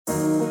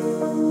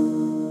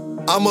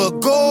I'm a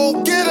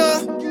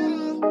go-getter.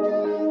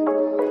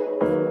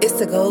 It's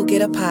the Go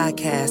Getter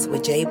podcast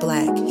with Jay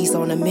Black. He's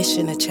on a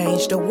mission to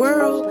change the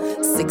world.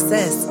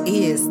 Success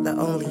is the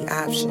only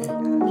option.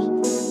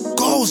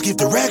 Goals give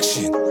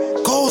direction.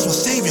 Goals will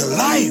save your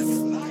life.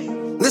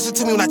 Listen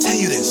to me when I tell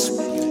you this.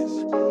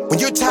 When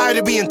you're tired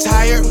of being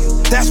tired,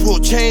 that's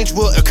what change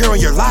will occur in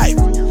your life.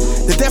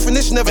 The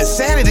definition of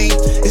insanity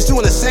is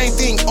doing the same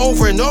thing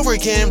over and over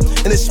again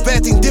and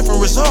expecting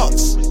different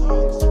results.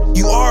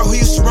 You are who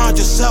you surround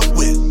yourself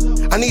with.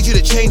 I need you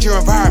to change your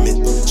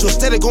environment. So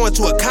instead of going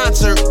to a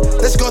concert,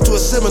 let's go to a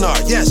seminar.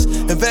 Yes,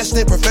 invest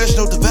in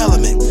professional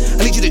development.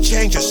 I need you to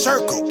change your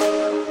circle.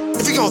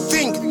 If you're gonna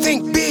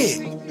think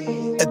big.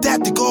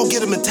 Adapt the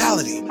go-getter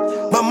mentality.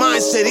 My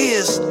mindset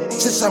is,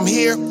 since I'm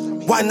here,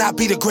 why not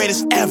be the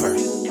greatest ever?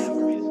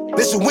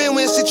 It's a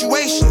win-win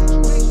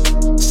situation.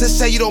 Since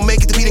say you don't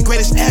make it to be the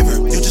greatest ever,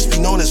 you'll just be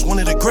known as one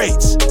of the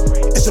greats.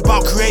 It's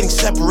about creating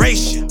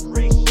separation.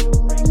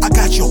 I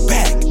got your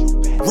back.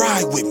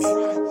 Ride with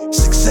me.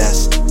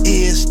 Success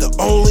is the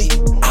only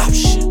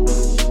option.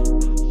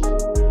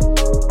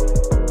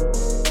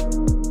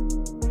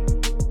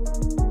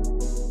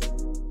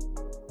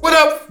 What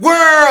up,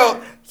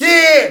 world?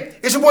 Yeah,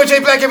 it's your boy Jay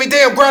Black every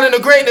day. I'm grinding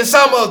the greatness.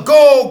 I'm a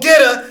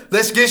go-getter.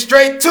 Let's get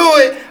straight to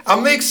it.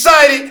 I'm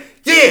excited.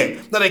 Yeah,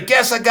 now the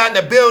guests I got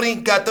in the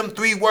building got them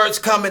 3 words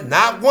coming,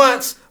 not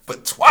once,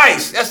 but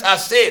twice. That's I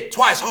said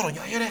twice. Hold on,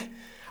 y'all hear that?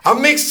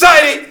 I'm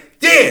excited.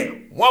 Yeah,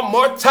 one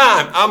more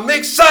time. I'm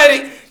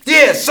excited.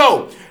 Yeah,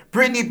 so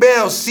Brittany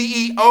Bell,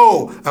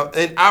 CEO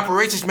and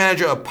operations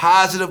manager of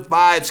Positive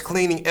Vibes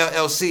Cleaning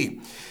LLC.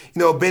 You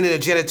know, been in the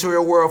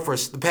janitorial world for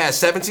the past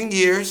 17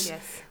 years.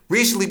 Yes.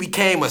 Recently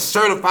became a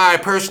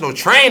certified personal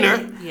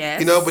trainer. Yes.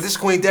 You know, but this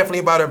queen definitely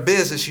about her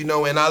business, you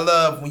know, and I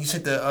love when you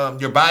sent the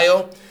your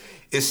bio,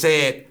 it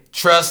said,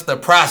 trust the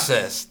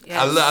process.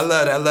 Yes. I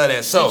love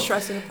that. So,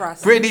 trust in the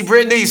process.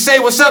 Brittany, say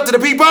what's up to the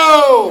people.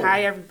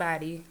 Hi,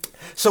 everybody.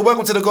 So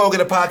welcome to the Go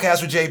Getter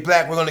podcast with Jay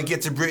Black. We're going to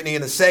get to Brittany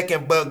in a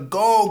second, but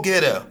Go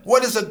Getter.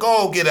 What is a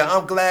Go Getter?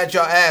 I'm glad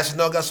y'all asked. I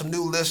know I got some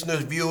new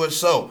listeners, viewers.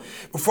 So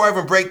before I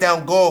even break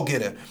down Go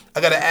Getter,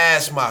 I got to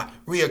ask my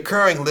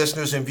reoccurring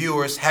listeners and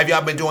viewers, have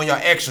y'all been doing y'all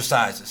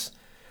exercises?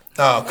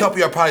 A couple of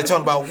y'all probably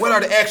talking about, what are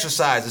the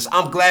exercises?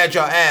 I'm glad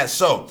y'all asked.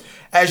 So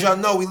as y'all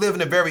know, we live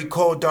in a very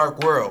cold,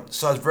 dark world.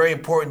 So it's very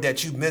important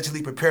that you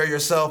mentally prepare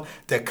yourself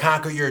to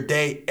conquer your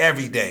day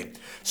every day.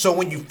 So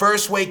when you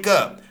first wake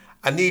up,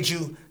 I need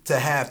you to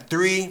have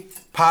 3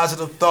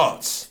 positive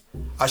thoughts.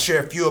 I'll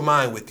share a few of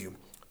mine with you.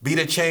 Be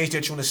the change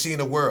that you want to see in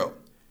the world.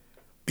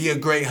 Be a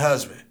great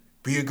husband.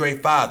 Be a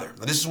great father.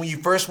 Now, this is when you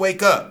first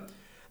wake up.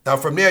 Now,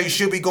 from there, you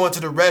should be going to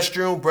the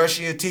restroom,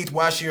 brushing your teeth,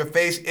 washing your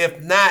face.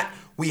 If not,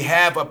 we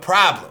have a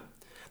problem.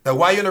 Now,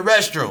 while you're in the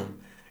restroom,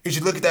 you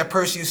should look at that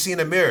person you see in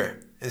the mirror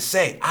and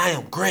say, I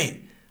am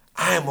great.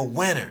 I am a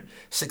winner.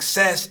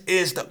 Success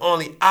is the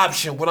only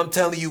option. What I'm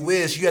telling you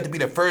is you have to be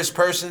the first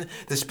person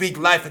to speak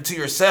life into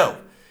yourself.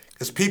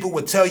 Because people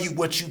will tell you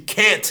what you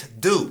can't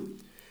do.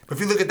 But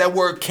if you look at that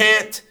word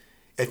can't,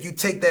 if you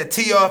take that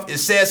T off, it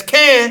says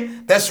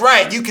can. That's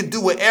right. You can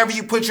do whatever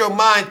you put your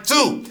mind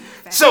to.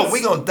 Thanks. So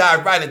we're going to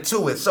dive right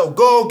into it. So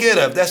go get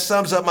up. That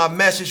sums up my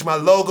message, my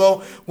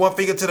logo. 1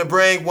 finger to the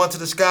brain, 1 to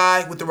the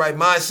sky. With the right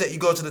mindset, you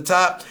go to the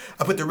top.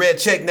 I put the red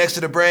check next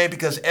to the brain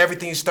because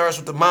everything starts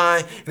with the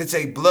mind. And it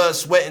takes blood,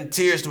 sweat, and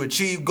tears to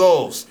achieve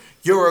goals.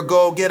 You're a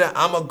go-getter.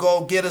 I'm a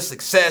go-getter.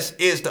 Success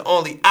is the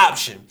only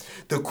option.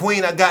 The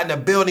queen I got in the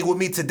building with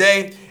me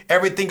today,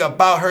 everything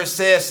about her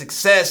says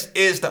success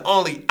is the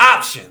only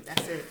option.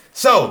 That's it.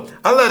 So,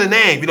 I love the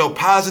name, you know,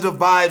 Positive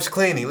Vibes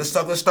Cleaning. Let's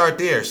start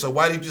there. So,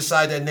 why did you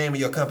decide that name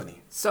of your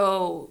company?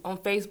 So, on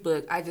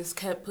Facebook, I just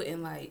kept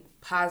putting, like,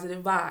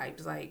 positive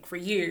vibes. Like, for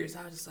years,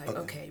 I was just like,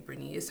 okay,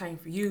 Brittany, it's time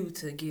for you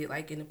to get,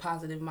 like, in a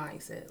positive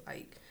mindset.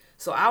 Like,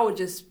 so I would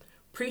just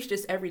preach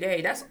this every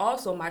day. That's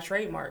also my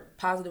trademark,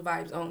 positive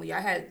vibes only. I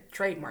had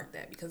trademarked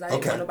that because I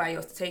didn't want nobody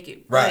else to take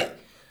it. Right.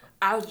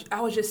 But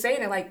I was just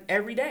saying it like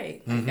every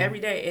day, every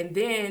day. And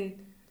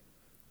then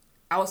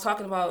I was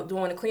talking about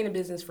doing a cleaning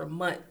business for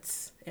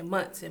months and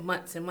months and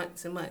months and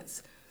months and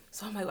months.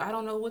 So I'm like, I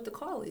don't know what to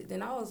call it.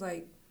 Then I was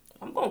like,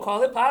 I'm going to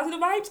call it Positive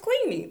Vibes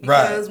Cleaning.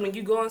 Because when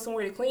you go on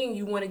somewhere to clean,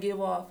 you want to give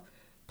off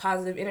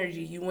positive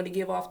energy. You want to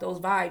give off those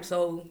vibes.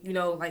 So, you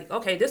know, like,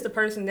 okay, this is the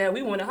person that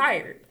we want to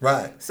hire.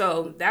 Right.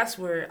 So that's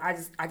where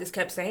I just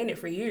kept saying it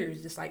for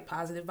years, just like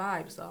positive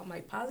vibes. So I'm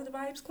like, Positive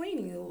Vibes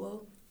Cleaning.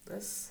 Well,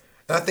 that's...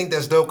 And I think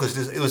that's dope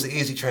because it was an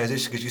easy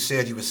transition because you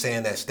said you were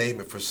saying that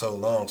statement for so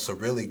long. So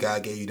really,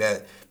 God gave you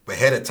that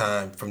ahead of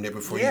time from there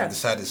before you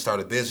decided to start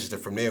a business.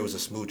 And from there, it was a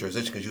smooth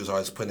transition because you was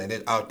always putting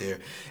it out there.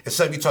 And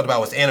something you talked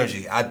about was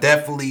energy. I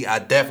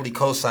definitely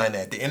co-sign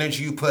that. The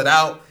energy you put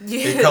out,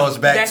 it comes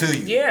back to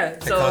you. Yeah.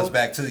 It comes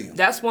back to you.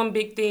 That's one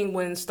big thing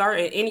when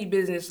starting any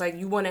business. Like,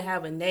 you want to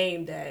have a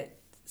name that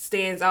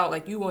stands out.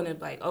 Like, you want to,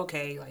 like,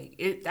 okay,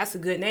 like, that's a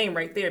good name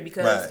right there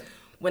because...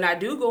 When I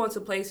do go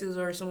into places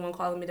or someone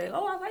calling me,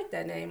 I like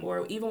that name.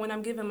 Or even when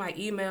I'm giving my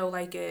email,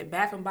 like at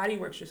Bath and Body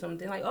Works or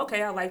something, like,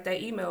 okay, I like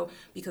that email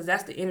because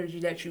that's the energy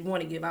that you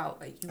want to give out.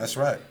 Like, that's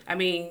right. I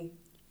mean,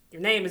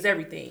 your name is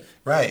everything.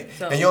 Right.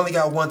 So, and you only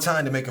got one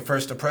time to make a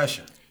first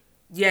impression.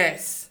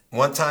 Yes.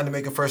 One time to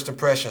make a first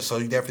impression, so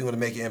you definitely want to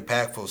make it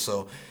impactful.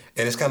 So,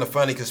 and it's kind of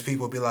funny because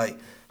people be like,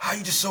 "How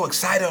you just so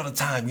excited all the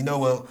time?" You know,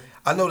 well,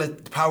 I know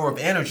the power of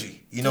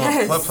energy. You know,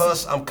 Yes.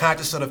 plus I'm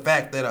conscious of the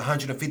fact that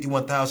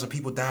 151,000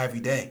 people die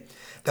every day.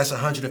 That's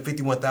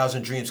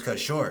 151,000 dreams cut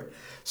short.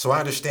 So I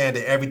understand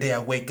that every day I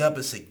wake up,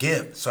 it's a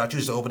gift. So I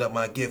choose to open up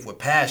my gift with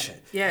passion.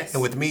 Yes.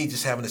 And with me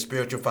just having a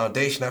spiritual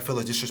foundation, I feel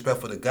it's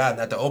disrespectful to God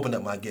not to open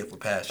up my gift with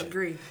passion.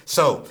 Agree.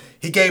 So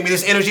he gave me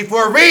this energy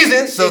for a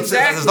reason. So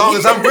Exactly. as long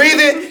as I'm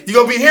breathing,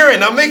 you're going to be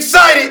hearing. I'm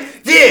excited.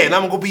 Yeah, and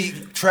I'm going to be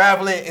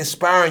traveling,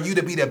 inspiring you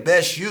to be the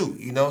best you,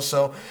 you know.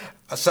 So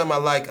something I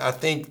like, I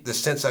think the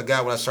sense I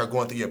got when I started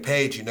going through your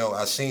page, you know,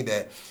 I seen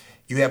that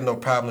you have no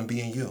problem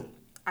being you.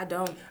 I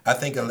don't. I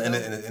think when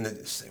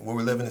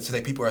we're living in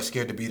today, people are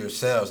scared to be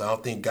themselves. I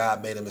don't think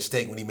God made a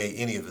mistake when he made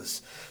any of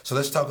us. So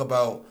let's talk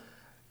about,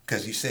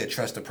 because you said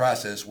trust the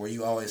process. Were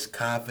you always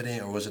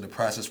confident, or was it the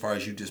process as far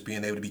as you just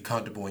being able to be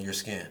comfortable in your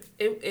skin?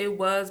 It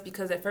was,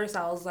 because at first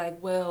I was like,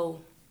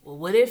 well,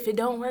 what if it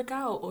don't work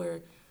out?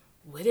 Or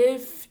what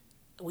if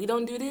we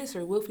don't do this?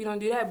 Or what if we don't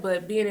do that?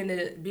 But being in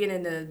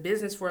the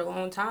business for a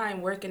long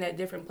time, working at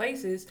different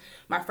places,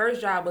 my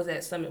first job was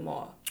at Summit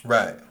Mall.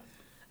 Right.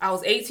 I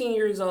was 18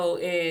 years old,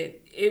 and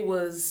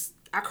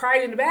I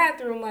cried in the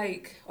bathroom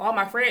like all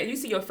my friends. You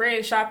see your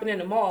friends shopping in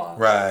the mall,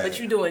 right? But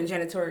you doing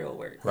janitorial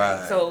work,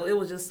 right? So it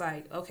was just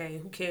like, okay,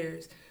 who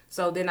cares?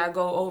 So then I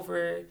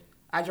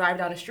drive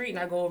down the street and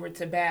I go over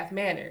to Bath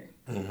Manor.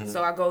 Mm-hmm.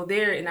 So I go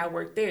there and I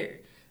work there.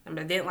 I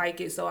didn't like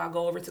it, so I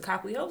go over to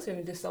Copley Health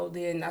Center. So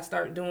then I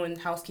start doing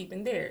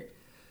housekeeping there.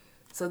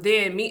 So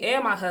then me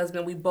and my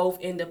husband, we both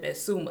end up at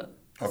Suma.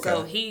 Okay.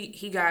 So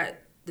he got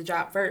the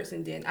job first,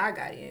 and then I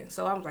got in.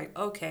 So I was like,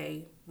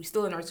 okay, we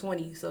still in our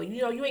 20s, so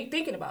you ain't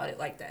thinking about it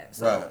like that.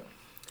 So, right.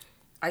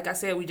 Like I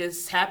said, we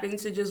just happened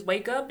to just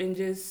wake up and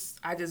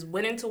I just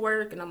went into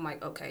work, and I'm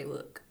like, okay,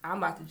 look, I'm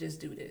about to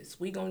just do this.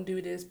 We gonna do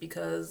this,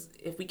 because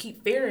if we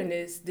keep fearing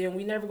this, then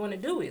we never gonna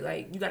do it.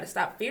 Like, you gotta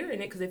stop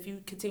fearing it, because if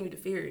you continue to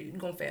fear it, you're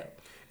gonna fail.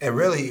 And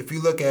really, if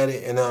you look at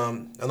it, and I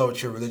know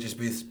what your religious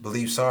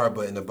beliefs are,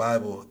 but in the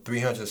Bible,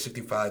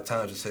 365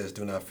 times it says,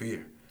 do not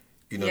fear.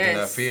 You know, yes.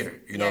 Do not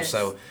fear. You know, yes.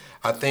 So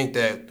I think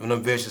that when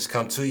them visions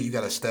come to you, you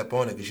got to step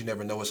on it, because you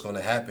never know what's going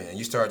to happen. And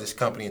you started this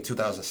company in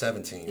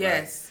 2017,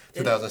 yes.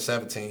 Right?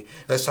 2017.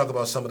 Let's talk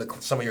about some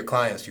of your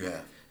clients you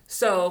have.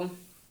 So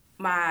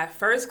my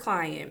first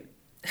client,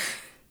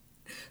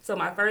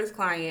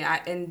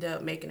 I ended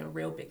up making a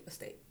real big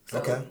mistake. So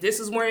okay. This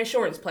is where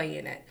insurance play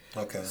in at.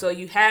 Okay. So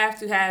you have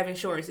to have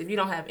insurance. If you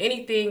don't have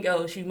anything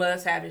else, you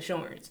must have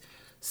insurance.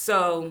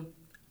 So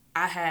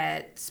I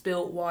had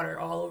spilled water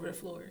all over the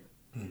floor.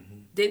 Mm-hmm.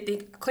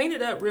 Cleaned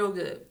it up real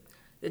good.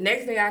 The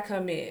next day I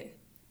come in,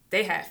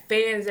 they had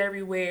fans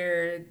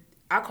everywhere.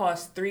 I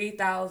caused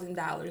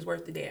 $3,000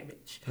 worth of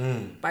damage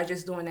by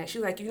just doing that. She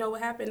was like, you know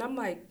what happened? I'm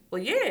like,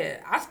 well,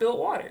 yeah, I spilled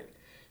water.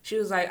 She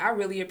was like, I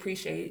really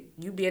appreciate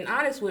you being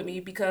honest with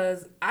me,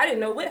 because I didn't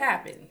know what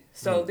happened.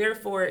 So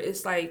therefore,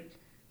 it's like,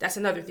 that's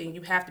another thing.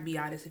 You have to be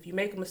honest. If you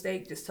make a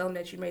mistake, just tell them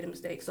that you made a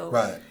mistake. So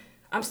right.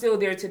 I'm still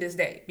there to this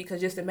day, because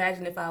just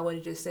imagine if I would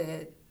have just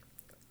said,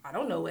 I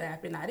don't know what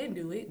happened. I didn't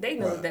do it. They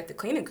know right. that the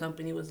cleaning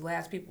company was the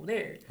last people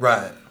there.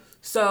 Right.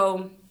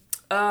 So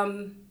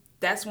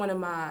that's one of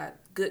my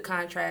good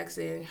contracts.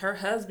 And her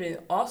husband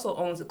also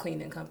owns a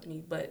cleaning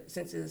company, but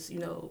since it's,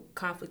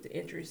 conflict of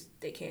interest,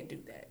 they can't do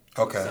that.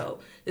 Okay. So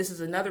this is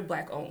another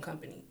Black-owned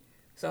company.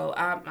 So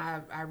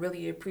I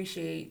really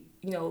appreciate,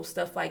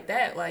 stuff like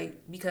that,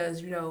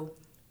 because,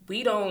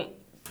 we don't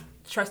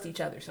trust each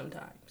other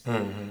sometimes.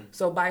 Mm-hmm.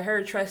 So by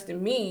her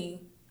trusting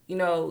me,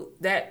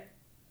 that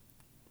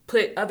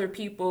put other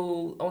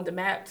people on the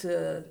map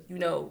to,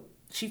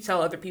 she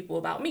tell other people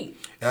about me.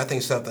 And I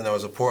think something that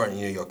was important,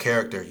 your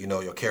character,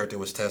 your character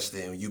was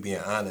tested, and you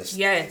being honest.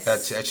 Yes.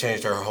 That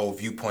changed her whole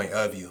viewpoint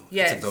of you.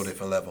 Yes. To a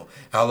different level.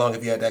 How long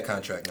have you had that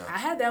contract now? I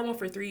had that one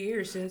for 3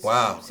 years since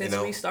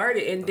we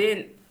started. And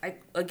then, I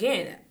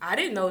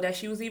didn't know that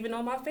she was even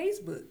on my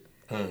Facebook.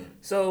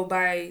 So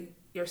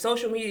your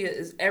social media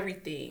is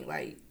everything.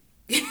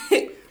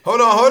 Hold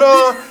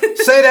on.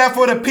 Say that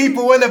for the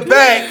people in the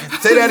back.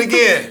 Say that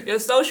again. Your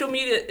social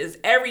media is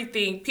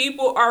everything.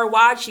 People are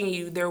watching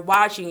you. They're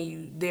watching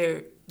you.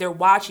 They're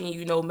watching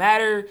you no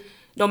matter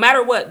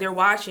what. They're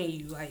watching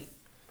you.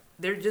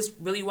 They're just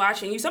really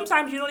watching you.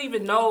 Sometimes you don't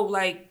even know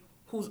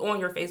who's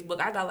on your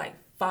Facebook. I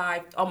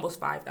got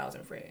almost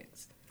 5,000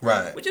 friends.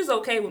 Right. Which is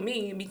okay with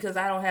me, because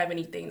I don't have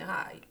anything to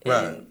hide.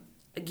 Right. And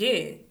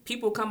again,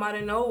 people come out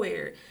of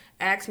nowhere,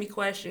 ask me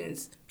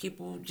questions.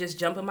 People just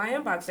jump in my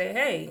inbox, say,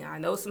 hey, I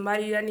know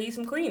somebody that needs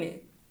some cleaning.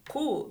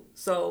 Cool.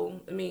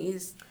 So,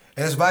 it's...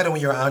 And it's vital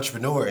when you're an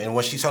entrepreneur. And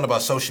when she's talking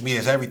about social media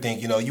is everything,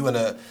 you want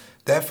to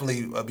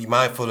definitely be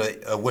mindful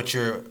of what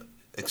you're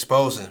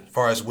exposing as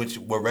far as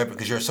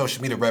because your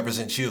social media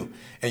represents you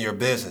and your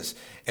business.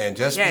 And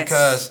just yes.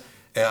 because...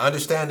 And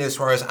understand this, as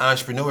far as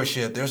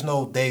entrepreneurship, there's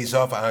no days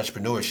off of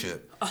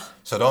entrepreneurship.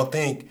 So don't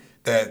think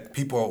that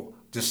people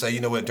just say, you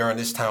know what, during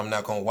this time I'm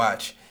not going to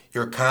watch.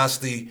 you're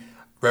constantly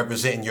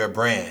representing your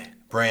brand.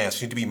 So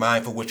you need to be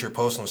mindful of what you're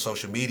posting on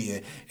social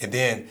media. And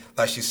then,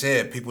 like she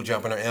said, people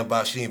jump in her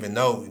inbox, she didn't even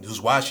know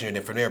who's watching her,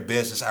 and from there,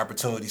 business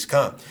opportunities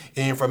come.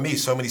 And even from me,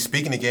 so many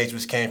speaking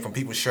engagements came from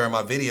people sharing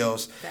my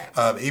videos.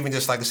 Even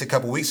just like I said a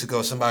couple weeks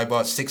ago, somebody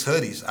bought 6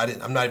 hoodies.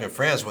 I'm not even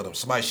friends with them.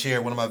 Somebody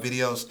shared one of my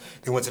videos.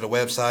 They went to the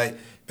website.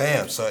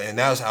 Bam. So, and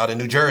that was out in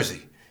New Jersey.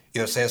 You know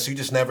what I'm saying? So you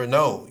just never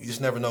know. You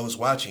just never know who's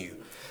watching you.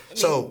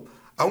 So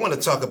I want to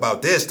talk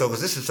about this, though,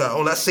 because this is,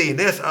 when I seen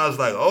this, I was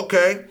like,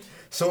 okay.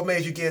 So what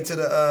made you get into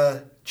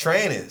the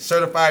training,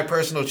 certified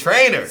personal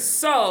trainer?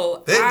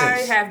 So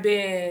I have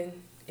been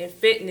in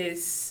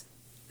fitness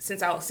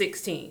since I was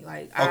 16.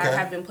 Like I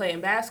have been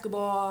playing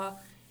basketball.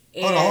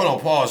 And Hold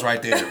on, pause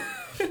right there.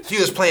 She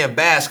was playing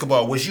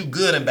basketball. Was you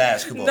good in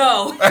basketball?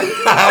 No. Okay.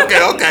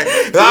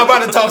 I'm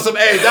about to talk some.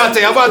 Hey,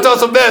 Dante, I'm about to talk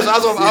some mess. I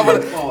was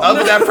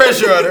put that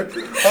pressure on her.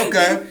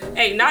 Okay.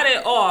 Hey, not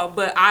at all.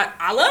 But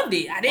I loved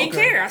it. I didn't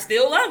care. I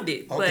still loved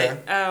it. Okay.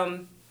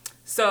 But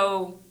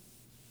so.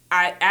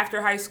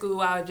 After high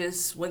school, I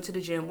just went to the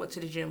gym.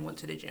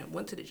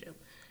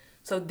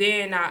 So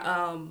then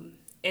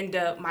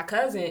my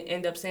cousin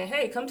ended up saying,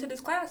 hey, come to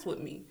this class with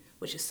me,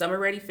 which is Summer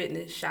Ready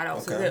Fitness. Shout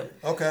out to them.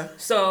 Okay.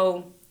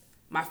 So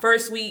my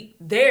first week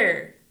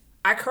there,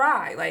 I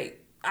cried.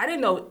 Like, I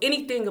didn't know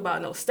anything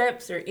about no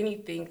steps or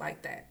anything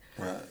like that.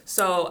 Right.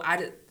 So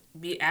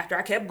after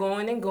I kept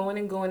going, I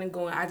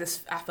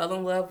fell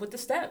in love with the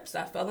steps.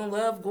 I fell in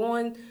love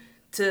going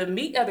to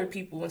meet other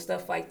people and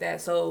stuff like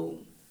that. So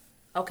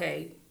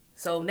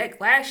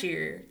last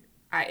year,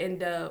 I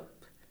end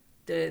up,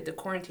 the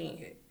quarantine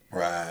hit.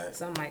 Right.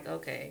 So I'm like,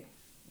 okay,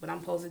 what I'm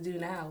supposed to do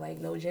now? Like,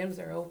 no gyms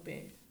are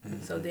open.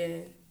 Mm-hmm. So then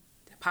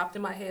it popped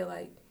in my head,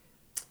 like,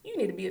 you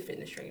need to be a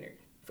fitness trainer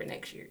for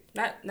next year.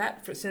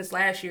 Since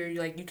last year,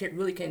 you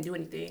can't do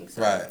anything.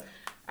 So right.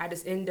 I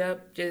just end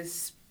up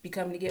just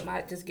get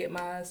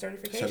my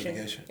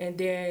certification. And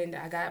then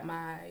I got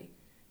my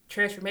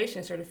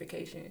transformation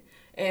certification.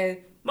 And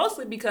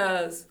mostly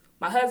because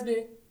my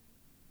husband,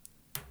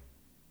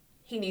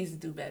 he needs to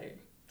do better.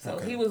 So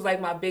he was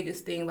like my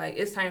biggest thing. Like,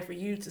 it's time for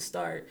you to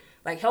start.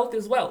 Like, health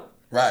is wealth.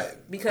 Right.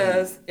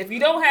 Because if you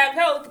don't have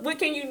health, what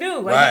can you do?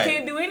 Like, you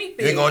can't do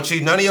anything. You ain't gonna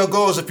achieve none of your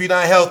goals if you're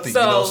not healthy.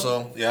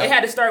 So it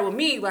had to start with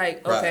me.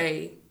 Like,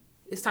 okay,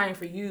 it's time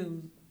for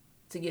you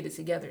to get it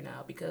together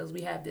now because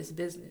we have this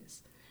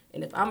business.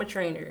 And if I'm a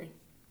trainer,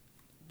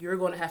 you're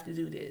going to have to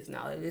do this.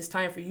 Now, it's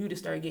time for you to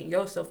start getting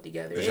yourself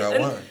together.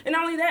 And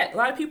not only that, a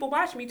lot of people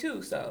watch me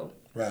too, so.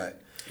 Right.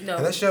 No,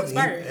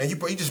 and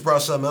you just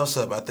brought something else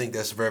up. I think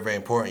that's very, very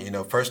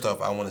important. First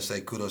off, I want to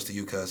say kudos to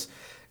you because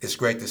it's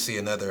great to see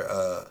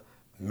another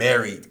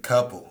married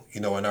couple.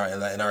 In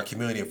our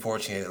community,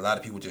 unfortunately, a lot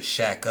of people just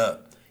shack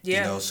up.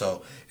 Yeah.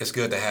 So it's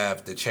good to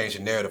have the change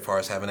in narrative as far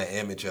as having that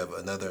image of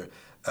another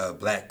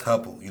black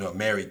couple. A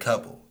married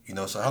couple.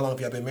 So how long have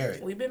y'all been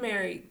married? We've been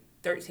married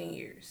 13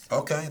 years.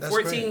 Okay, that's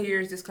 14 great.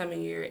 years this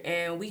coming year,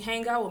 and we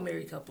hang out with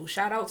married couples.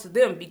 Shout out to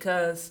them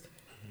because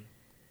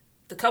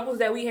the couples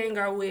that we hang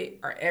out with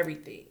are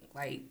everything.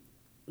 Like,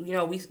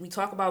 we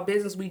talk about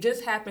business. We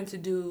just happened to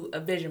do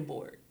a vision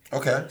board.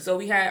 Okay. So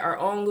we had our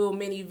own little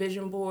mini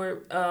vision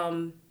board,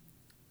 and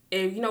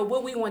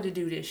what we wanted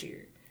to do this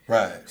year.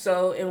 Right.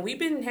 So, and we've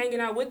been hanging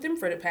out with them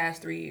for the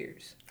past 3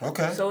 years.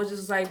 Okay. So it's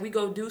just like we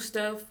go do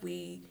stuff.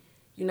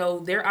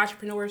 They're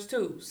entrepreneurs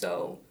too.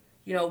 So,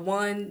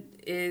 one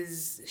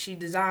is she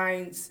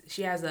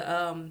has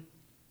a,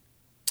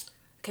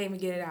 can't even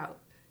get it out,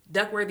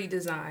 Duckworthy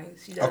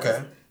Designs. She does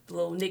the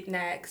little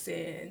knickknacks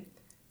and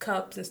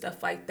cups and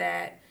stuff like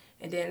that.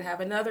 And then have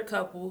another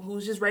couple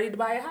who's just ready to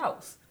buy a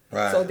house.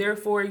 Right. So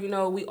therefore,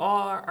 we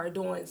all are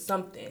doing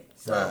something.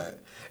 So. Right.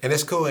 And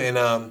it's cool.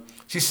 And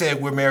she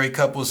said we're married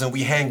couples and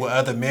we hang with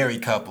other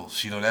married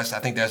couples. I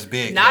think that's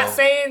big. Not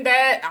saying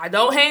that I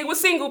don't hang with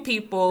single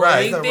people or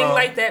anything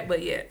like that,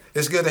 but yeah.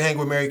 It's good to hang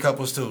with married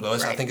couples too, though.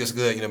 Right. I think it's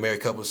good.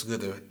 Married couples, it's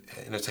good to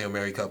entertain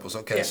married couples.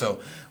 Okay,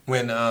 so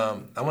when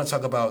I want to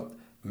talk about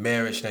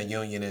marriage and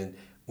union and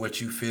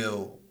what you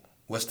feel.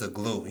 What's the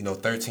glue?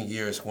 13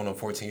 years, going on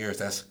 14 years,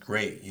 that's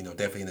great,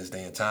 definitely in this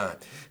day and time.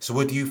 So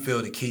what do you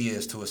feel the key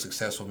is to a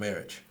successful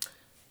marriage?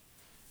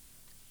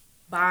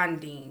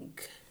 Bonding,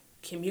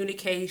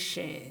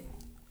 communication.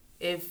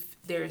 If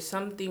there's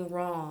something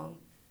wrong,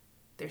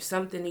 there's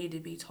something need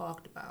to be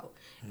talked about.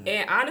 Mm-hmm.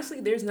 And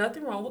honestly, there's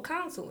nothing wrong with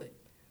counseling.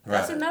 Right.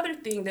 That's another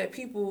thing that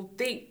people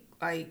think,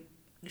 like,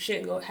 you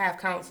shouldn't go have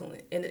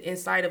counseling.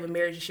 Inside of a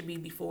marriage, it should be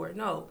before.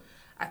 No,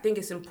 I think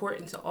it's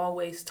important to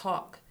always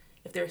talk.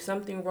 If there's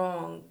something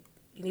wrong,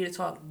 you need to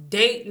talk.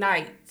 Date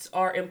nights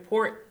are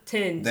important.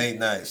 Date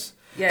nights.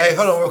 Yes. Hey,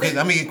 hold on real quick.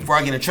 Before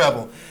I get in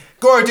trouble.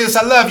 Gorgeous,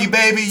 I love you,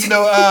 baby.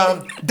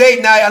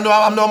 Date night, I know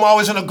I'm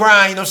always on the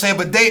grind,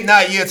 but date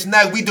night,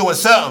 tonight we doing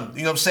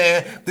something.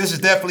 This is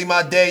definitely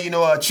my day,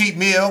 a cheap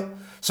meal.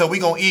 So we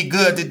gonna eat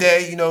good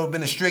today. You know,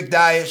 been a strict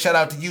diet. Shout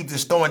out to you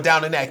just throwing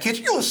down in that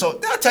kitchen. You were so,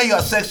 did I tell you how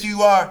sexy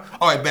you are?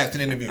 All right, back to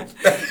the interview.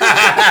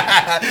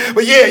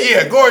 But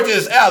yeah,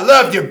 gorgeous. I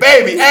love your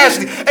baby,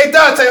 Ashley. Hey,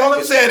 Dante, hold on, let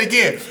me say it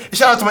again.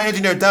 Shout out to my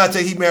engineer,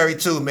 Dante. He married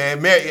too,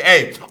 man.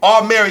 Hey,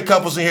 all married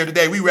couples in here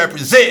today, we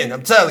representing.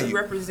 I'm telling you.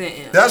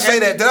 Representing. Did I say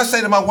that? Did I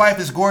say that my wife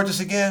is gorgeous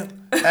again?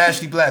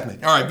 Ashley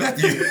Blackman. All right, back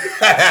to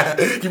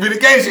you.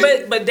 Communication.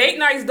 But date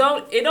nights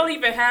you don't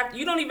even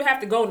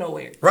have to go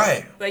nowhere.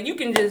 Right. Like it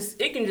can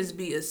just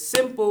be a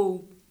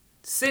simple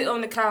sit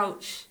on the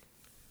couch,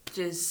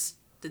 just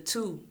the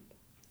two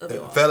of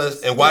y'all.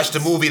 Fellas, and watch the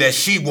movie that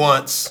she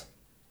wants.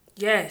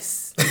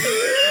 Yes. the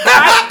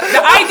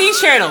ID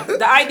channel.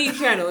 The ID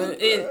channel.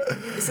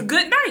 It's a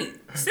good night.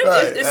 It's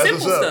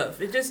simple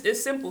stuff.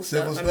 It's simple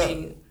stuff. I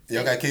mean,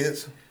 y'all got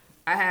kids?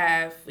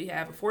 We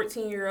have a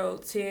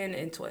 14-year-old, 10,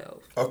 and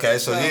 12. Okay,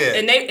 so yeah.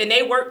 And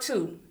they work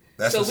too.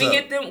 That's so what's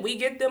up. we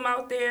get them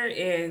out there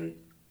and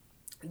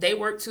they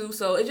work too.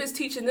 So it's just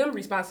teaching them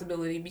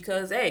responsibility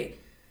because hey,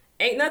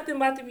 ain't nothing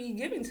about to be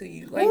given to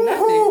you. Like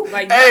nothing.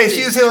 Like hey, nothing.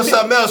 she's doing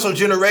something else, so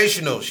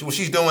generational. What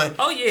she's doing.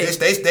 Oh yeah.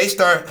 They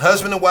start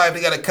husband and wife,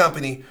 they got a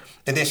company.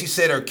 And then she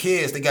said her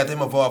kids, they got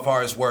them involved as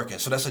far as working.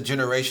 So that's a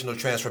generational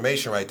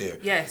transformation right there.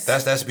 Yes.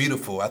 That's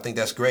beautiful. I think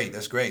that's great.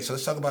 That's great. So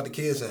let's talk about the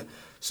kids. And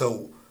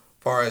so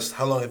far as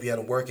how long have you had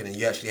them working and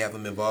you actually have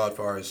them involved as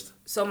far as?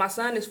 So my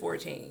son is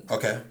 14.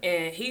 Okay.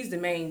 And he's the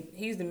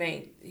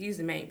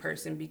main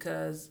person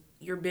because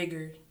you're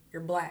bigger,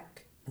 you're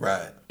black.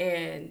 Right.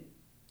 And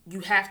you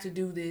have to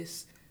do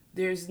this.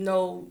 There's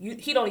no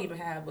he don't even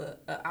have a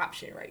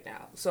option right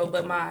now. So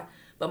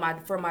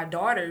for my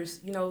daughters,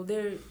 you know,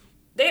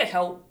 they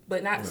help,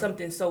 but not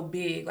something so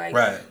big. Like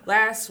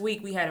last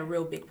week we had a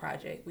real big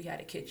project. We had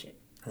a kitchen.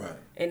 Right.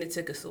 And it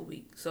took us a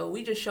week. So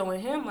we just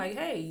showing him like,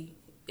 hey,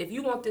 if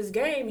you want this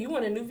game, you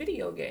want a new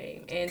video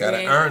game. And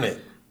gotta earn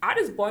it. I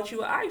just bought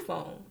you an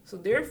iPhone. So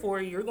therefore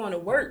you're gonna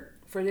work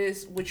for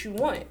this what you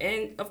want.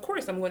 And of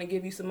course I'm gonna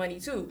give you some money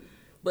too.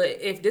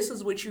 But if this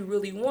is what you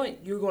really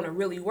want, you're gonna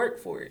really work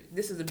for it.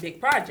 This is a big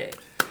project.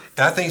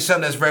 And I think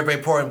something that's very, very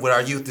important with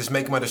our youth is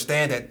make them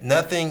understand that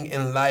nothing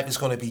in life is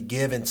going to be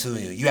given to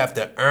you. You have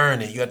to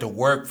earn it. You have to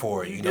work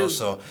for it, you know.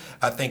 So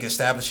I think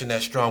establishing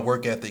that strong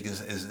work ethic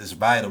is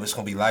vital. It's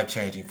going to be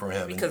life-changing for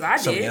him. Because I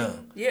did.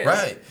 Young. Yeah.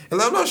 Right. And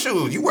no,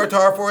 shoot, you worked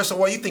hard for it, so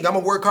why you think I'm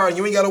going to work hard and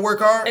you ain't got to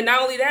work hard? And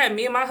not only that,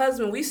 me and my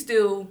husband, we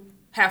still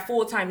have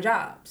full-time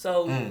jobs.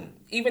 So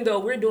even though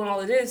we're doing all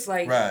of this,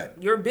 like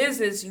your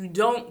business, you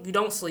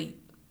don't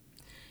sleep.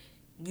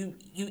 You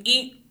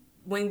eat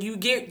when you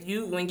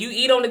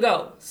eat on the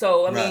go.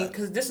 So I mean,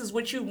 because this is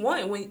what you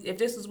want. If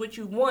this is what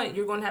you want,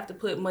 you're gonna have to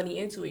put money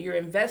into it. You're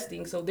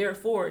investing, so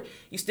therefore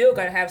you still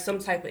gotta have some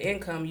type of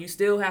income. You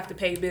still have to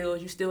pay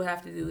bills. You still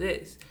have to do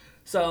this.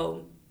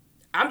 So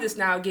I'm just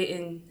now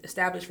getting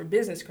established for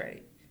business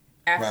credit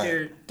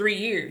after 3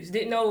 years.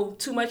 Didn't know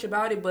too much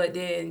about it, but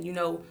then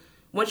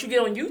once you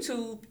get on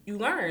YouTube, you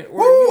learn.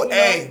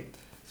 Hey.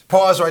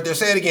 Pause right there.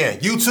 Say it again.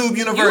 YouTube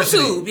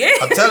University. YouTube, yeah.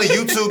 I'm telling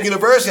you, YouTube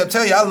University. I'm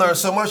telling you, I learned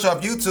so much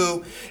off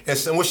YouTube.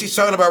 And what she's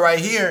talking about right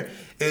here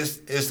is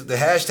the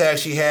hashtag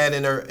she had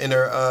in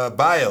her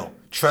bio.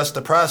 Trust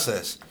the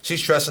process. She's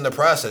trusting the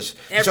process.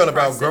 She's talking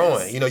about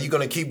growing. You know, you're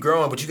going to keep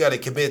growing, but you got to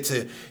commit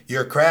to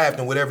your craft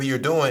and whatever you're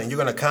doing. And you're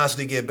going to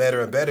constantly get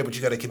better and better, but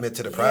you got to commit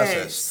to the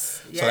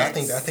process. Yes. So I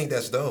think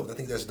that's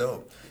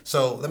dope.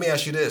 So let me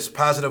ask you this: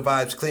 Positive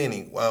Vibes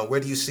Cleaning. Where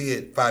do you see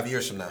it 5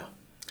 years from now?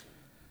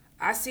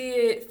 I see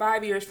it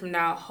 5 years from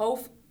now.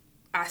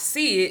 I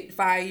see it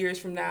 5 years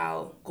from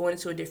now going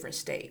into a different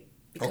state.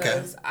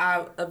 Because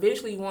I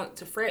eventually want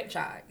to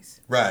franchise.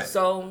 Right.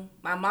 So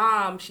my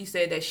mom, she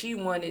said that she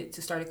wanted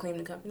to start a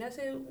cleaning company. I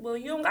said, well,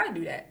 you don't got to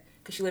do that.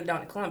 Because she lived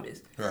down in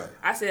Columbus. Right.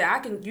 I said,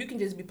 you can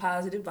just be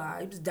Positive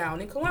Vibes down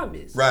in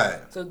Columbus.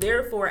 Right. So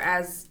therefore,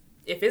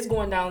 if it's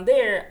going down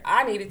there,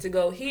 I needed to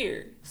go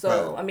here.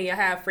 So, I mean, I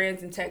have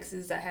friends in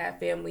Texas. I have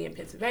family in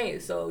Pennsylvania.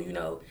 So,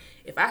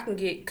 if I can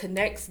get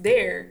connects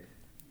there,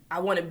 I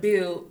want to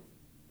build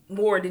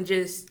more than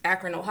just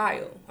Akron,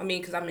 Ohio. I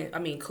mean,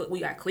 because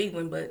we got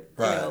Cleveland, but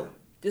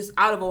just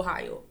out of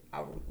Ohio,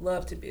 I would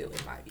love to build in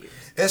 5 years.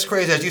 It's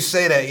crazy as you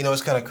say that.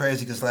 It's kind of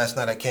crazy because last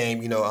night I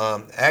came.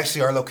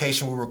 Actually, our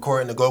location we're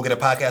recording the Go Get a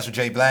Podcast with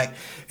Jay Black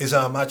is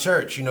my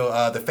church.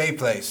 The Faith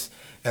Place.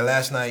 And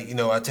last night,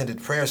 I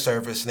attended prayer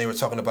service and they were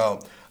talking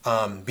about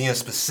being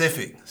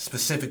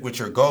specific with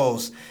your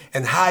goals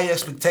and high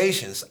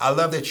expectations. I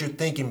love that you're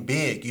thinking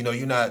big.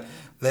 You're not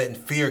letting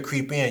fear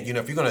creep in.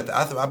 If you're gonna,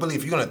 I believe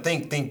if you're gonna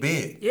think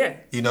big. Yeah.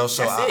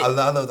 So I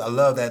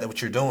love that what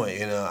you're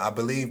doing. I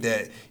believe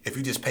that if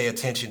you just pay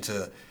attention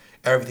to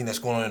everything that's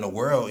going on in the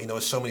world,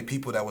 there's so many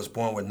people that was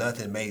born with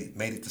nothing made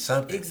it to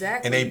something.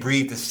 Exactly. And they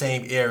breathe the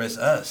same air as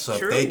us. So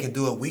if they can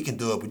do it, we can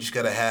do it. We just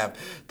gotta have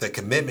the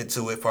commitment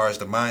to it, as far as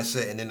the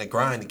mindset and then the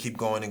grind to keep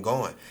going and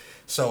going.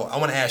 So I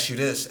want to ask you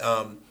this: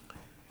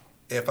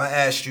 if I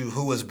asked you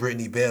who was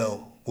Brittany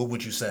Bell, what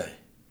would you say?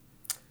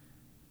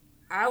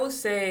 I would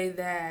say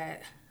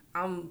that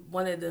I'm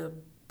one of the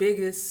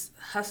biggest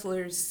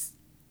hustlers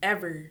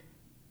ever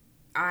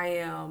I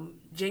am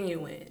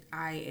genuine.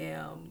 I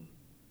am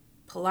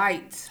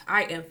polite.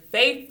 I am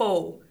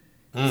faithful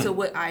to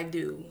what I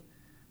do.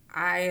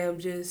 I am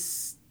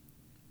just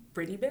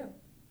Brittany Bell.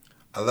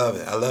 I love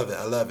it. I love it.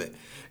 I love it.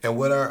 And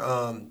what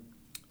are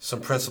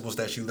some principles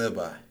that you live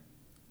by?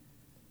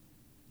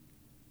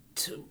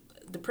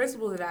 The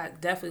principle that I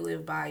definitely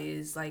live by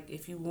is like,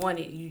 if you want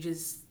it, you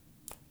just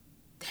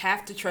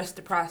have to trust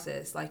the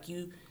process.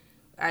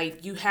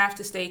 You have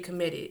to stay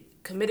committed.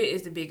 Committed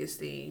is the biggest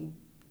thing.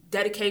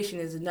 Dedication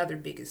is another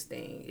biggest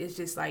thing. It's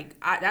just like,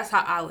 that's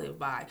how I live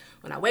by.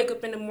 When I wake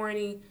up in the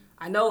morning,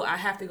 I know I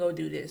have to go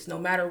do this no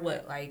matter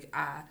what. Like,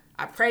 I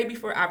pray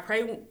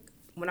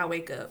when I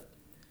wake up,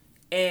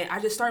 and I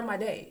just start my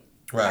day.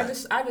 Right.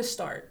 I just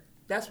start.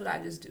 That's what I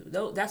just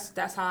do.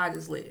 That's how I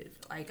just live.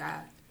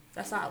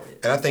 That's how I live.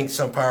 And I think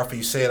something powerful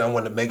you said, I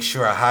want to make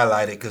sure I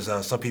highlight it, because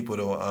some people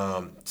don't,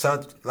 a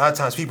lot of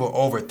times people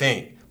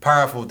overthink.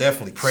 Powerful,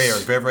 definitely. Prayer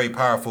is very, very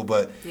powerful.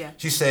 But yeah.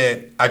 She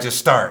said, I just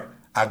start.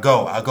 I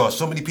go.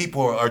 So many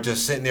people are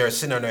just sitting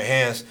on their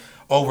hands,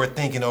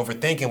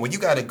 overthinking. Well, you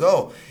got to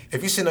go.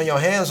 If you're sitting on your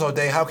hands all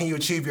day, how can you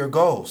achieve your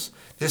goals?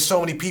 There's so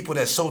many people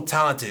that's so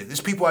talented.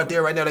 There's people out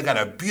there right now that got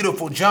a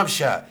beautiful jump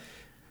shot.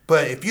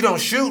 But if you don't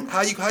shoot,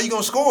 how you going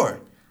to score?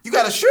 You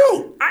got to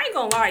shoot. I ain't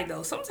going to lie,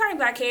 though.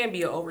 Sometimes I can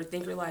be an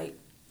overthinker. Like,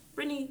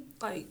 Brittany,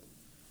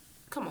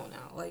 come on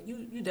now. Like,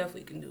 you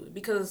definitely can do it.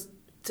 Because,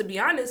 to be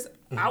honest,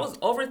 I was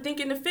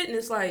overthinking the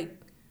fitness. Like,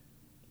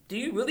 do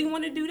you really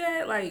want to do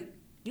that? Like,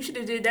 you should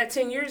have did that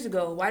 10 years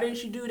ago. Why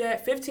didn't you do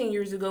that 15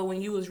 years ago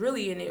when you was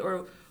really in it?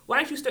 Or why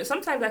didn't you start?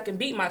 Sometimes I can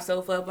beat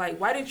myself up. Like,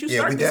 why didn't you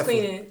start this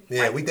cleaning?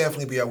 Yeah, we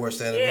definitely be our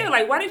worst enemy. Yeah,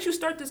 like, why didn't you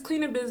start this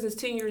cleaning business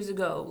 10 years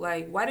ago?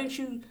 Like, why didn't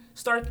you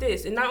start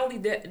this? And not only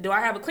that, do I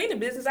have a cleaning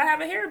business, I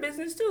have a hair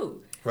business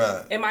too.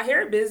 Right. And my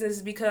hair business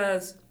is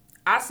because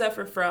I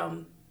suffer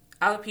from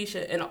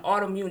alopecia and an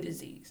autoimmune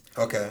disease.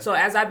 Okay. So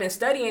as I've been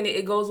studying it,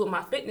 it goes with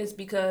my fitness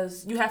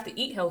because you have to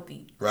eat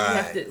healthy.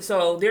 Right.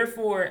 So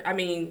therefore, I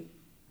mean,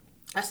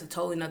 that's a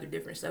totally another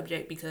different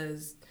subject,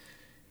 because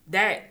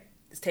that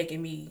is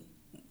taking me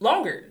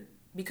longer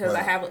because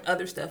I have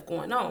other stuff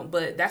going on.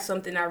 But that's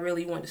something I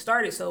really wanted to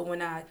start it. So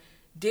when I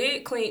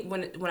did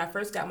when I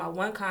first got my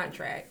one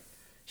contract,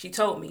 she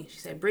told me, she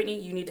said, Brittany,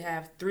 you need to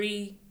have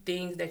 3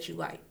 things that you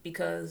like,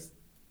 because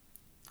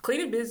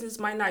cleaning business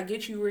might not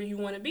get you where you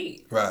want to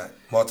be. Right.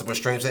 Multiple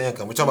streams of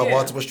income. We're talking about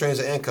multiple streams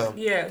of income.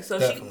 Yeah. So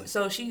definitely.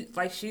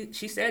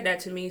 she said that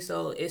to me,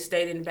 so it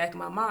stayed in the back of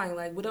my mind.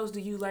 Like, what else do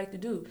you like to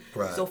do?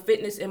 Right. So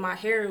fitness in my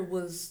hair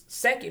was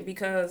second,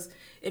 because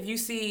if you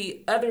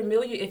see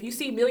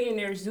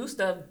millionaires do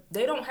stuff,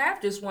 they don't have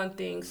just one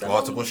thing.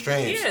 Multiple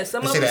streams. Yeah.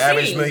 Some you of see, them the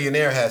average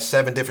millionaire has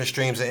 7 different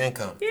streams of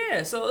income.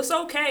 Yeah. So it's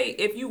okay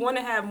if you want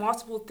to have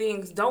multiple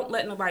things. Don't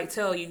let nobody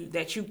tell you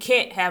that you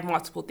can't have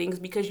multiple things,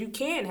 because you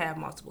can have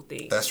multiple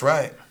things. That's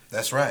right.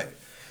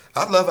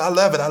 I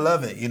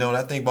love it. You know, and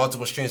I think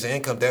multiple streams of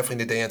income, definitely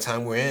in the day and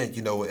time we're in,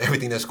 you know, with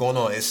everything that's going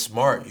on, it's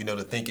smart, you know,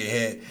 to think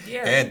ahead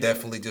and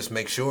definitely just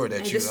make sure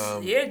that just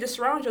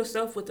surround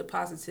yourself with the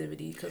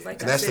positivity, because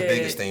that's the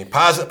biggest thing.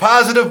 Positive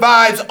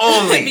vibes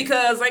only.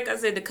 Because like I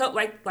said, the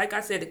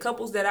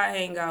couples that I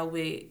hang out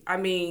with, I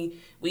mean,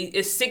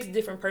 it's 6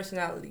 different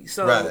personalities.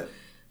 So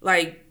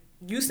like,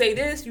 you say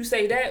this, you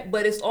say that,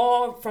 but it's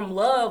all from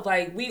love.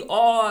 Like, we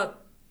all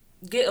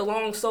get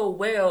along so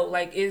well,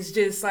 like, it's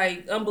just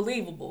like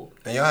unbelievable.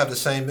 And y'all have the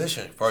same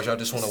mission, as far as y'all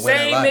just want to win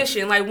in life. Same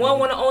mission. Like, one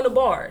want to own a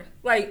bar.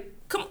 Like,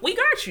 come, we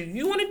got you.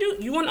 You want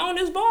to own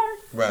this bar?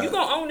 Right. You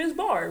gonna own this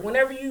bar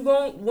whenever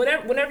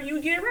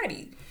you get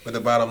ready. But the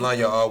bottom line,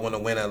 y'all all want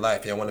to win in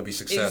life. Y'all want to be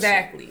successful.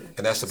 Exactly.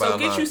 And that's the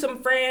bottom line. So get you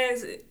some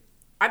friends.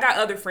 I got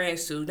other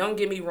friends too. Don't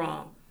get me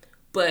wrong,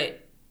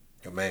 but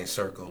your main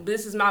circle.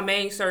 This is my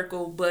main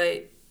circle.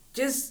 But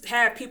just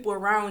have people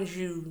around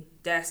you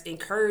that's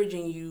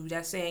encouraging you,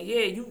 that's saying,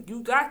 yeah,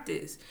 you got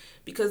this.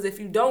 Because if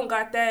you don't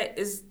got that,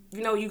 it's,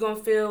 you know, you're going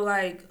to feel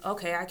like,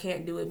 okay, I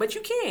can't do it. But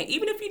you can.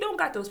 Even if you don't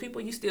got those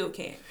people, you still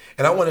can.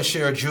 And I want to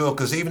share a jewel,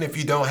 because even if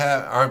you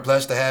aren't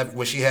blessed to have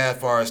what she had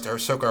as far as her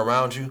circle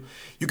around you,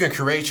 you can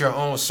create your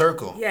own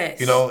circle.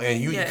 Yes. You know,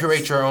 and you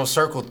create your own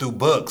circle through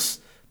books,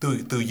 through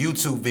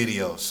YouTube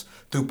videos,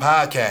 through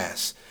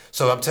podcasts.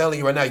 So I'm telling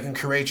you right now, you can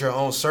create your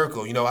own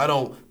circle. You know, I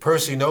don't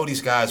personally know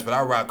these guys, but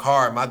I rock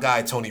hard. My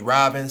guy, Tony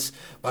Robbins,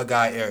 my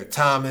guy, Eric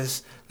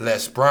Thomas,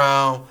 Les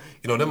Brown,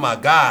 you know, they're my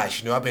guys.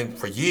 You know, I've been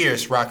for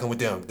years rocking with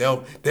them. They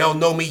don't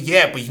know me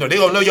yet, but, you know, they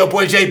gonna know your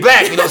boy Jay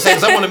Black, you know what I'm saying?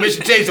 Because I'm on a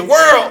mission to change the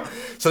world.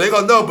 So they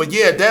gonna know, but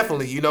yeah,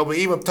 definitely, you know, but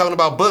even talking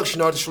about books, you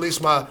know, I just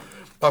released my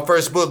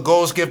first book,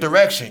 Goals Give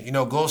Direction. You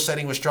know, goal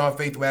setting with strong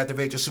faith will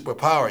activate your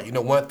superpower. You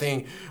know, one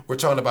thing, we're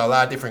talking about a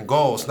lot of different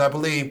goals. And I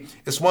believe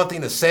it's one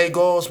thing to say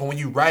goals, but when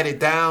you write it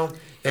down,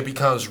 it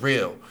becomes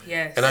real.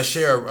 Yes. And I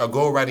share a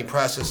goal writing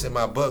process in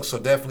my book, so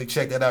definitely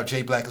check that out,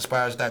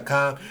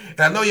 jblackinspires.com. And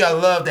I know y'all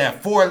love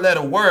that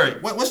 4-letter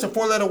word. What's the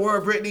 4-letter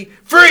word, Brittany?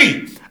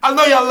 Free! I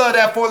know y'all love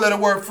that 4-letter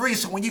word, free,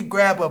 so when you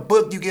grab a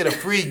book, you get a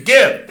free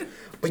gift.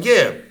 But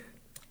yeah,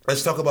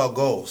 let's talk about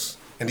goals.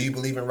 And do you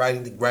believe in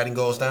writing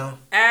goals down?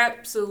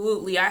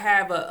 Absolutely. I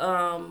have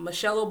a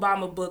Michelle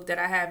Obama book that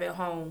I have at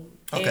home.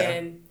 Okay.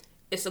 And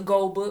it's a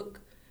goal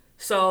book.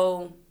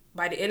 So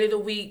by the end of the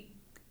week,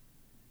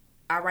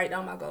 I write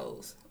down my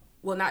goals.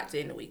 Well, not the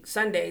end of the week.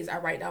 Sundays, I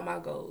write down my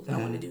goals. I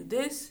want to do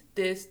this,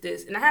 this,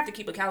 this. And I have to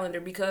keep a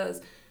calendar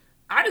because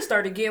I just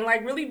started getting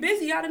like really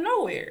busy out of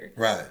nowhere.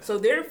 Right. So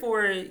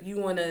therefore, if you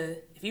want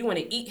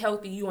to eat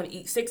healthy, you want to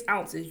eat 6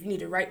 ounces, you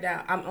need to write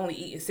down, I'm only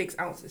eating 6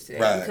 ounces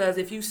today. Right. Because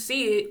if you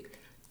see it,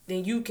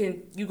 then you're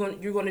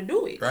gonna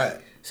do it. Right.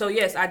 So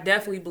yes, I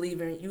definitely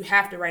believe in you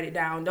have to write it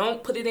down.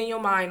 Don't put it in your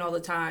mind all the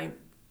time.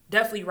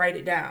 Definitely write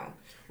it down.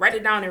 Write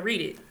it down and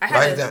read it.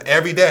 Write it down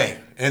every day,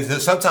 and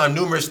sometimes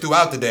numerous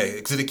throughout the day,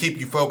 because it'll keep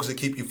you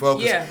focused.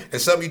 Yeah. And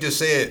something you just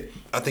said,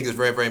 I think is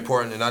very, very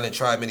important, and I didn't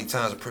try it many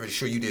times. I'm pretty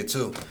sure you did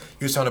too.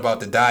 You was talking about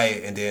the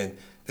diet and then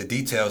the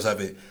details of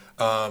it.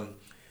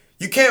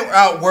 You can't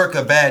outwork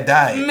a bad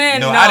diet.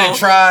 Man, no. I didn't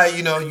try.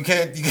 You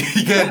can't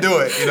do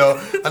it.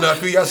 I know a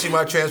few of y'all see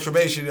my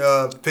transformation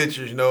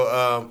pictures. 3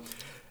 of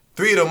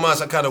the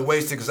months I kind of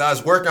wasted because I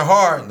was working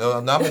hard. No,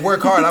 I'm gonna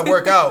work hard. I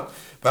work out.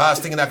 But I was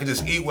thinking I could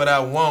just eat what I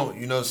want,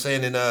 you know what I'm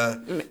saying? And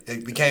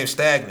it became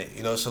stagnant,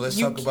 So let's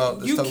talk about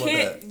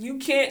that. You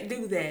can't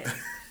do that.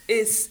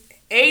 It's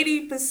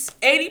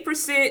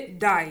 80%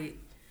 diet,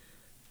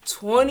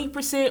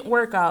 20%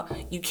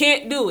 workout. You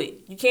can't do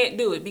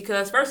it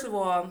because first of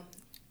all,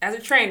 as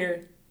a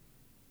trainer,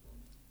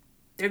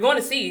 they're going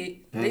to see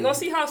it. They're going to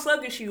see how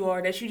sluggish you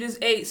are, that you just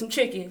ate some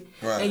chicken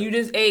and you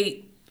just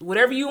ate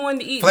whatever you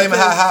wanted to eat. Flamin'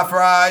 hot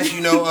fries,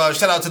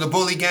 shout out to the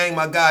Bully Gang,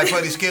 my guy,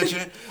 Buddy's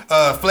Kitchen.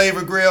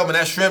 Flavor Grill, man,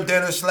 that shrimp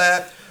dinner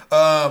slap.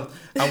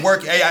 I'm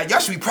working. Hey, y'all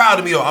should be proud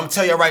of me, though. I'm going to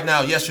tell y'all right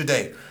now,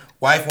 yesterday,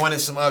 wife wanted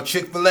some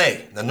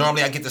Chick-fil-A. Now,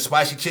 normally I get the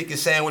spicy chicken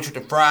sandwich with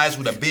the fries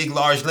with a big,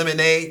 large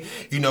lemonade.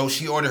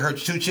 She ordered her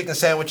 2 chicken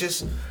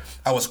sandwiches.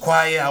 I was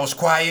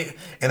quiet,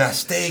 and I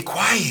stayed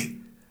quiet.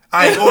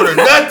 I ain't ordered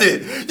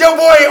nothing. Your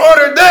boy ain't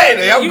ordered nothing.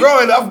 Hey, I'm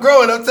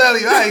growing. I'm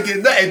telling you, I ain't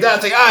getting nothing.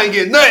 Dante, I ain't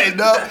getting nothing,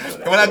 though.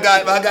 And when I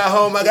got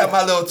home, I got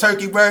my little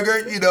turkey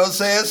burger, you know what I'm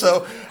saying?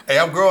 So, hey,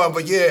 I'm growing.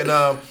 But yeah,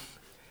 and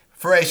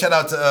Frey, shout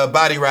out to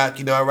Body Rock.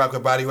 I rock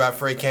with Body Rock,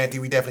 Frey Canty.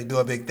 We definitely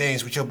doing big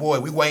things with your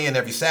boy. We weigh in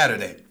every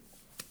Saturday.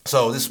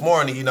 So this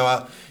morning,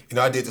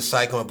 I did the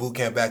cycle and boot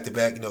camp back to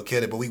back,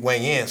 killed it. But we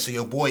weigh in. So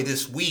your boy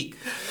this week,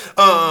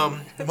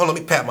 hold on, let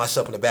me pat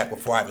myself on the back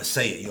before I even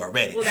say it. You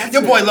already? Well,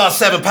 your boy lost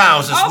 7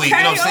 pounds this week. You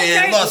know what I'm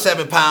saying? Okay. Lost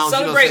 7 pounds.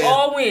 Celebrate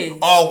all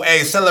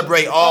wins.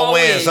 Celebrate all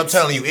wins. I'm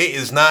telling you, it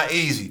is not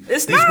easy.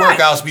 These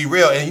workouts be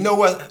real. And you know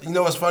what? You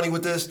know what's funny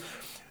with this?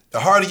 The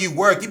harder you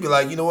work, you be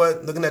like, you know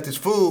what? Looking at this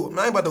food,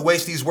 I ain't about to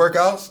waste these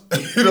workouts.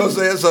 You know what I'm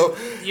saying? So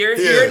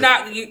you're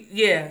not.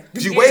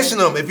 Because you're wasting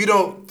them. If you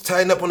don't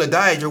tighten up on the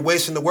diet, you're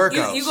wasting the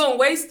workouts. You gonna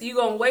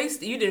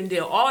waste. You didn't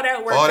do all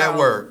that work. All that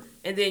work,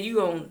 and then you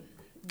gonna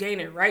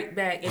gain it right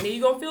back, and then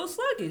you gonna feel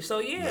sluggish. So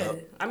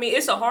I mean,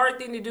 it's a hard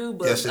thing to do,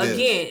 but it's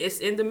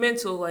in the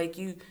mental, like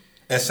you.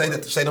 And say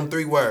them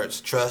 3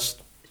 words: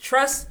 trust.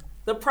 Trust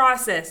the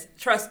process.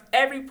 Trust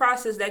every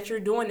process that you're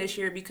doing this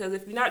year, because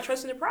if you're not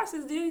trusting the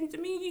process, then to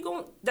me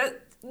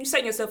you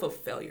setting yourself up for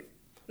failure.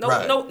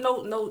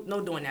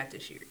 No doing that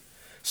this year.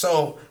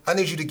 So I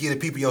need you to give the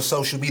people your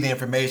social media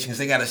information because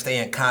they got to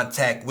stay in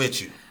contact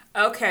with you.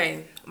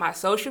 Okay, my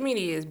social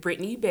media is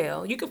Brittany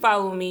Bell. You can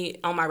follow me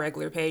on my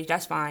regular page.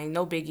 That's fine,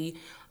 no biggie.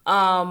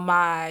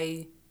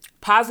 My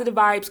Positive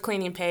Vibes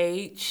Cleaning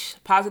page,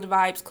 Positive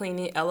Vibes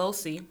Cleaning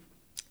LLC,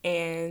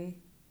 and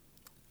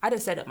I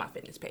just set up my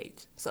fitness page.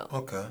 So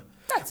okay.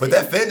 That's but it.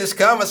 That fitness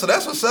coming, so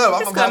that's what's up.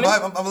 I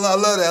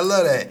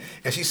love that.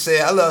 And she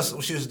said,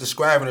 when she was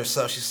describing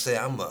herself, she said,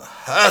 I'm a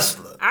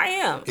hustler. I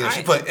am.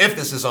 She put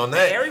emphasis on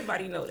that.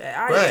 Everybody know that.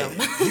 I am.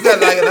 You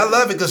got and I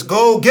love it because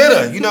go get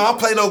her. I don't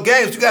play no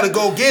games. You got to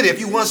go get it. If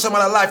you want something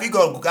out of life, you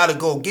got to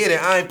go get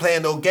it. I ain't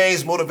playing no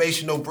games.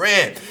 Motivational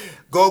brand.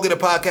 Go Get a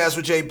Podcast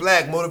with Jay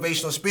Black,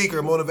 motivational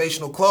speaker,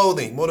 motivational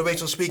clothing,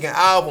 motivational speaking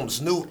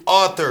albums, new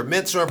author,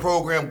 mentoring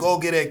program, Go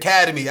Get It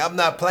Academy. I'm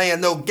not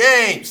playing no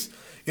games.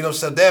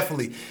 So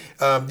definitely,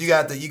 you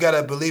got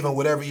to believe in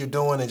whatever you're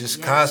doing and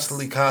just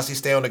constantly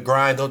stay on the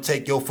grind. Don't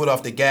take your foot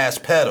off the gas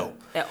pedal.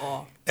 At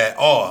all.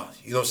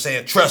 You know what I'm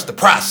saying? Trust the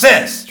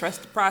process.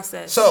 Trust the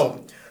process.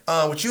 So,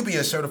 with you being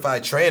a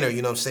certified trainer,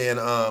 you know what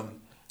I'm saying,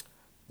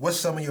 what's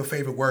some of your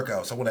favorite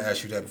workouts? I want to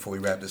ask you that before we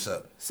wrap this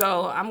up.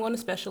 So I'm going to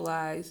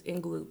specialize in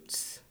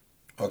glutes.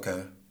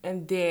 Okay.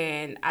 And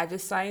then I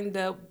just signed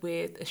up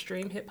with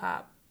Extreme Hip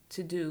Hop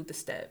to do the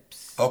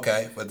steps.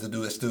 Okay, but to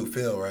do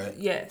Phil, right?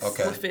 Yes.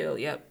 Okay. With Phil,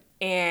 yep.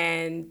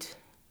 And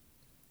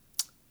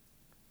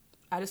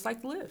I just like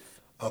to live.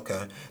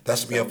 Okay,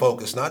 that's to be a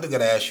focus. Now I do got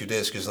to ask you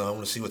this because I want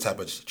to see what type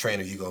of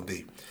trainer you're gonna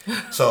be.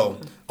 So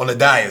on the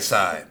diet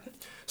side,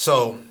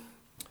 so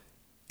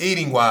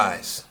eating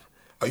wise.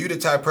 Are you the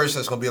type of person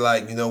that's gonna be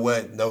like, you know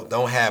what? No,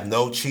 don't have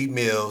no cheat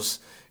meals.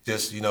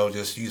 Just you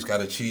just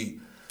gotta cheat.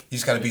 You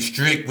just gotta be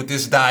strict with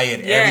this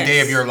diet every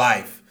day of your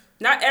life.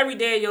 Not every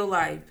day of your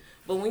life,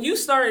 but when you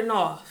starting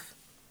off,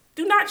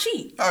 do not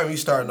cheat. All right, you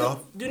starting off.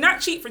 Do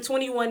not cheat for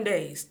 21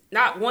 days.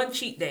 Not one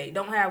cheat day.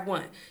 Don't have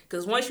one.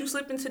 Because once you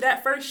slip into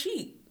that first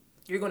cheat,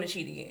 you're going to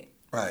cheat again.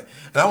 Right.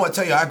 And I want to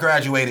tell you, I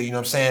graduated, you know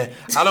what I'm saying?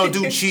 I don't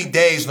do cheat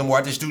days no more.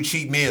 I just do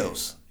cheat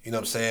meals. You know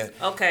what I'm saying?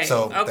 Okay.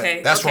 So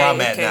that's where I'm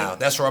at now.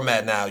 That's where I'm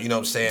at now. You know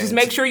what I'm saying? Just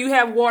make sure you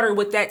have water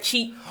with that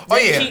cheat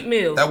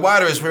meal. That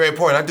water is very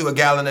important. I do a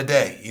gallon a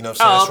day. You know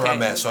what I'm saying? That's where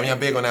I'm at. So I'm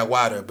big on that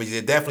water. But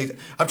you definitely,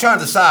 I'm trying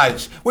to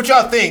decide. What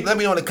y'all think? Let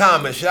me know in the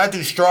comments. Should I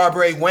do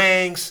strawberry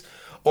wings?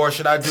 Or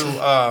should I do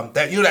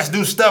that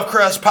new stuffed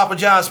crust Papa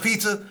John's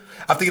pizza?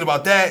 I'm thinking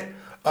about that.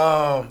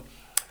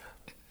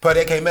 But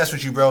they can't mess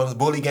with you, bro. The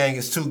Bully Gang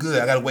is too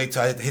good. I gotta wait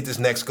till I hit this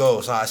next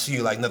goal. So I see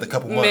you like another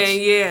couple months.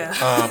 Man, yeah.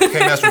 Can't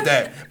mess with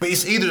that. But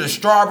it's either the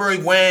strawberry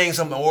wings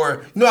or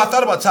I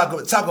thought about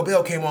Taco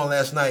Bell came on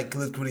last night. It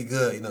looked pretty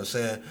good, you know what I'm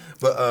saying?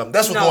 But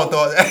that's what Dawn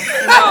thought.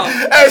 No.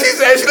 And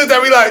she looked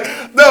at me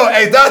like, no,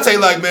 hey, Dante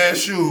like, man,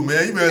 shoot,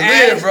 man, you better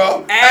live,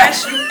 bro.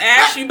 Ash,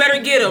 you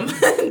better get him.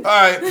 All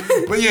right.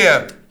 But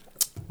yeah.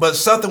 But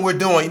something we're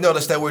doing, you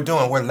notice that we're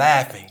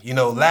laughing. You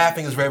know,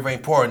 laughing is very, very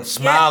important.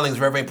 Smiling is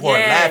very, very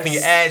important. Yes. Laughing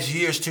adds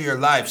years to your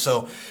life.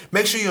 So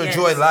make sure you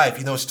enjoy life.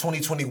 You know, it's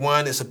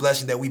 2021. It's a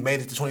blessing that we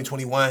made it to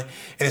 2021. And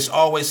it's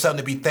always something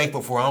to be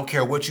thankful for. I don't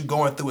care what you're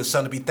going through. It's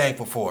something to be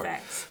thankful for.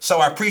 Facts. So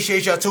I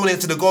appreciate y'all tuning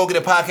into the Go Getter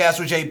Podcast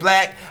with Jay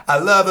Black. I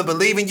love and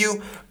believe in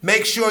you.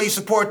 Make sure you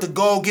support the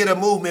Go Getter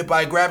movement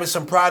by grabbing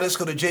some products.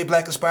 Go to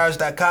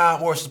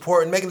jblackinspires.com or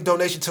making a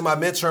donation to my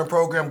mentoring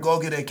program, Go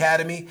Getter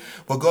Academy.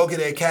 Well, Go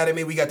Getter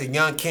Academy, we got the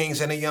young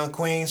kings and the young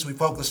queens. We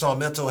focus on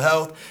mental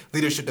health,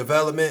 leadership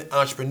development,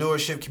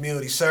 entrepreneurship,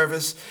 community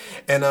service.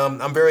 And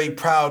I'm very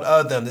proud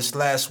of them. This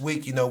last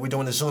week, we're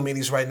doing the Zoom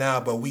meetings right now,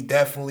 but we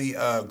definitely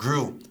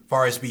grew as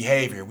far as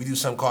behavior. We do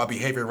something called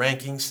behavior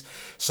rankings.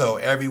 So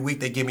every week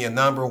they give me a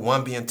number,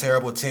 1 being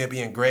terrible, 10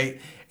 being great.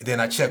 And then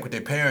I check with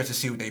their parents to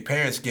see what their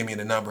parents give me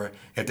the number.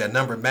 If that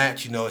number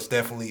match, it's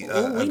definitely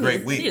a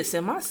great week. You need to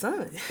send my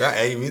son.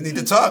 Hey, we need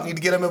to talk. We need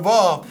to get them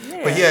involved.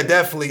 Yeah. But yeah,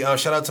 definitely.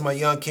 Shout out to my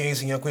young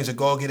kings and young queens at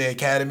Go Getter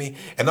Academy.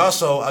 And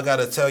also, I got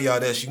to tell y'all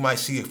this. You might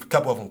see a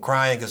couple of them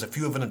crying because a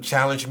few of them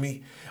challenged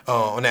me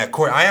on that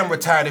court. I am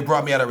retired. They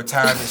brought me out of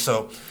retirement.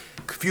 So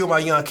a few of my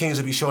young kings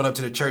will be showing up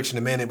to the church in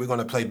a minute. We're going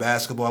to play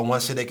basketball. One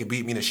said they could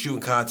beat me in a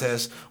shooting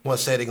contest. One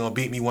said they're going to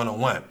beat me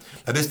one-on-one.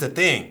 Now, this is the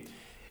thing.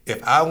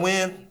 If I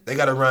win, they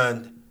got to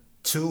run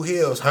 2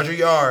 hills, 100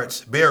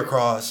 yards, bear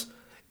cross,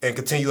 and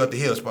continue up the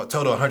hills, about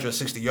total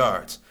 160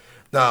 yards.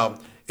 Now,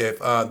 if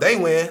they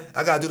win,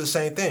 I got to do the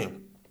same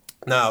thing.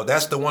 Now,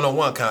 that's the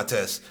one-on-one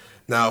contest.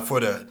 Now, for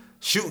the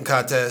shooting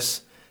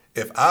contest,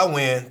 if I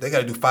win, they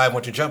got to do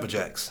 500 jumper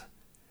jacks.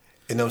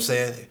 You know what I'm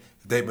saying?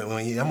 I'm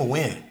going to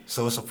win.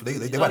 So they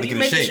about to get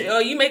in shape.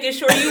 You making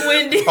sure you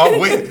win? I'm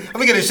winning. I'm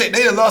going to get in shape.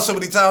 They done lost so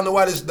many times. I don't know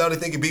why they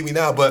think it beat me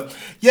now. But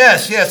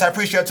yes, I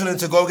appreciate y'all tuning in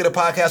to Go Getter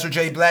Podcast with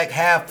Jay Black.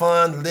 Have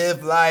fun,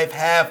 live life,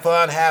 have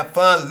fun,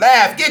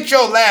 laugh. Get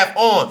your laugh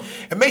on.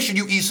 And make sure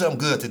you eat something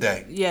good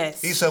today.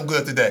 Yes. Eat something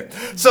good today.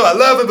 So I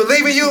love and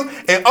believe in you.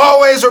 And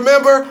always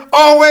remember,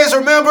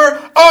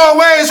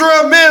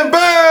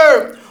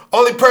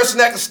 only person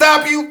that can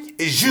stop you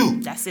is you.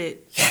 That's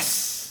it.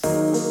 Yes.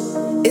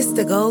 It's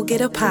the Go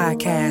Getter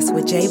Podcast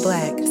with Jay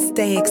Black.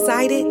 Stay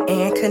excited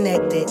and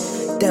connected.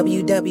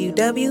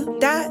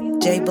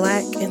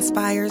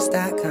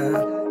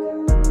 www.jblackinspires.com